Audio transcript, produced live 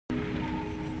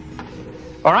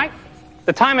All right?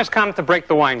 The time has come to break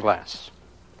the wine glass.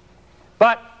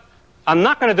 But I'm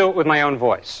not going to do it with my own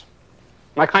voice.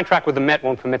 My contract with the Met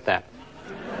won't permit that.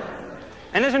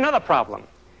 And there's another problem.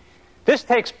 This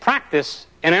takes practice,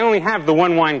 and I only have the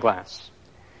one wine glass.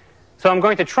 So I'm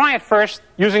going to try it first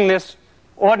using this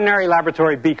ordinary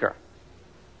laboratory beaker.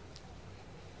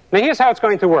 Now here's how it's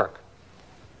going to work.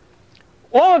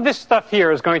 All of this stuff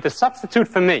here is going to substitute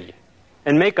for me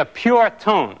and make a pure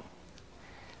tone.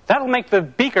 That'll make the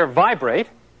beaker vibrate.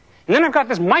 And then I've got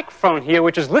this microphone here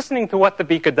which is listening to what the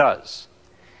beaker does.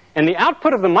 And the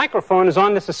output of the microphone is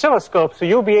on this oscilloscope, so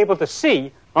you'll be able to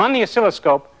see on the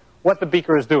oscilloscope what the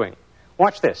beaker is doing.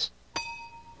 Watch this.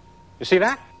 You see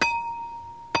that?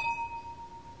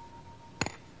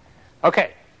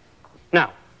 Okay.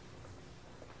 Now,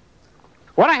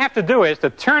 what I have to do is to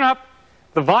turn up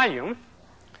the volume,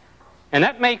 and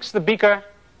that makes the beaker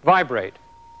vibrate.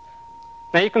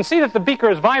 Now you can see that the beaker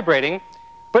is vibrating,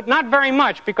 but not very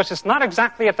much because it's not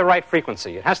exactly at the right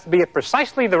frequency. It has to be at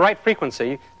precisely the right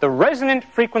frequency, the resonant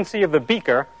frequency of the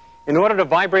beaker, in order to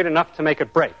vibrate enough to make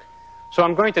it break. So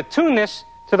I'm going to tune this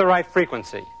to the right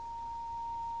frequency.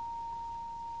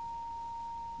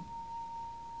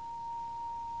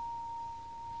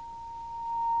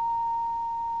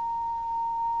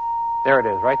 There it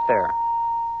is, right there.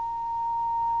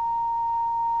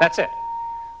 That's it.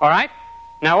 All right?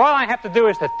 Now all I have to do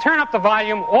is to turn up the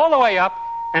volume all the way up,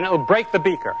 and it'll break the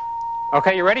beaker.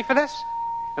 Okay, you ready for this?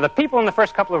 And the people in the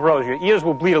first couple of rows, your ears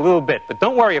will bleed a little bit, but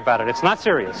don't worry about it. It's not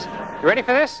serious. You ready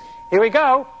for this? Here we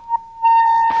go.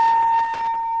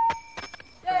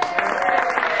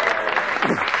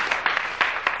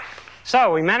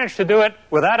 So we managed to do it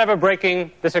without ever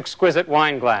breaking this exquisite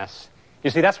wine glass. You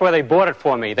see, that's why they bought it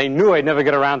for me. They knew I'd never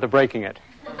get around to breaking it.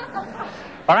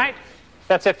 All right?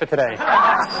 That's it for today.